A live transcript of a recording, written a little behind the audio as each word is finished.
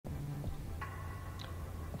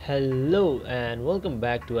Hello and welcome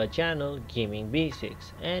back to our channel Gaming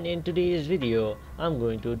Basics, and in today's video I'm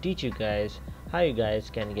going to teach you guys how you guys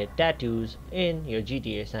can get tattoos in your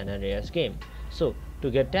GTA San Andreas game. So to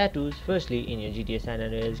get tattoos, firstly in your GTA San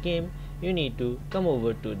Andreas game you need to come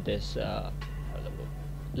over to this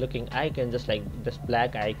looking icon, just like this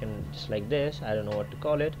black icon, just like this. I don't know what to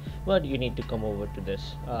call it, but you need to come over to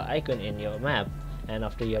this icon in your map, and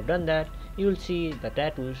after you have done that you will see the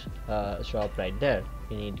tattoos shop right there.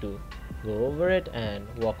 You need to go over it and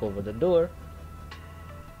walk over the door,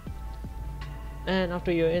 and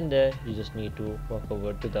after you're in there you just need to walk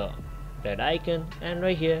over to the red icon, and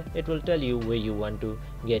right here it will tell you where you want to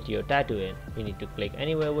get your tattoo in. You need to click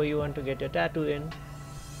anywhere where you want to get your tattoo in,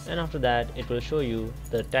 and after that it will show you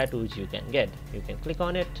the tattoos you can get. You can click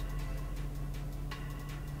on it,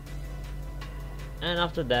 and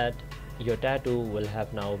after that your tattoo will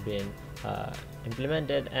have now been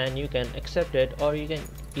implemented, and you can accept it or you can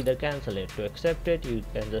either cancel it. To accept it you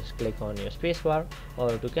can just click on your spacebar,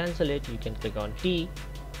 or to cancel it you can click on T,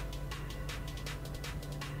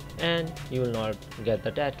 and you will not get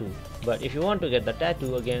the tattoo. But if you want to get the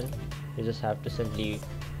tattoo again, you just have to simply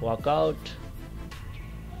walk out,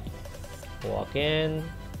 walk in,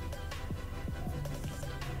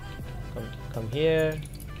 come here,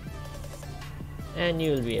 and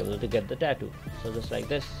you will be able to get the tattoo. So just like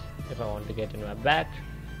this, if I want to get in my back,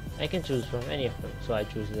 I can choose from any of them. So I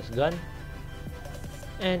choose this gun,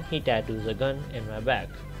 and he tattoos a gun in my back.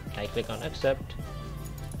 I click on accept,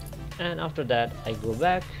 and after that I go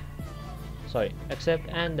back, accept,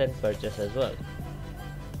 and then purchase as well,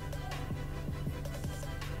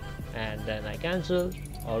 and then I cancel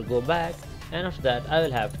or go back, and after that I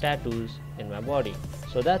will have tattoos in my body.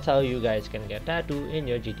 So that's how you guys can get tattoo in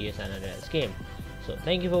your GTA San Andreas game. So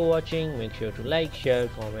thank you for watching. Make sure to like, share,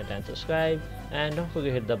 comment and subscribe, and don't forget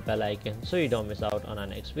to hit the bell icon so you don't miss out on our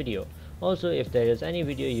next video. Also, if there is any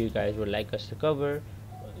video you guys would like us to cover,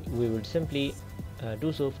 we would simply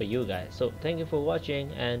do so for you guys. So thank you for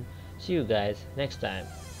watching, and see you guys next time.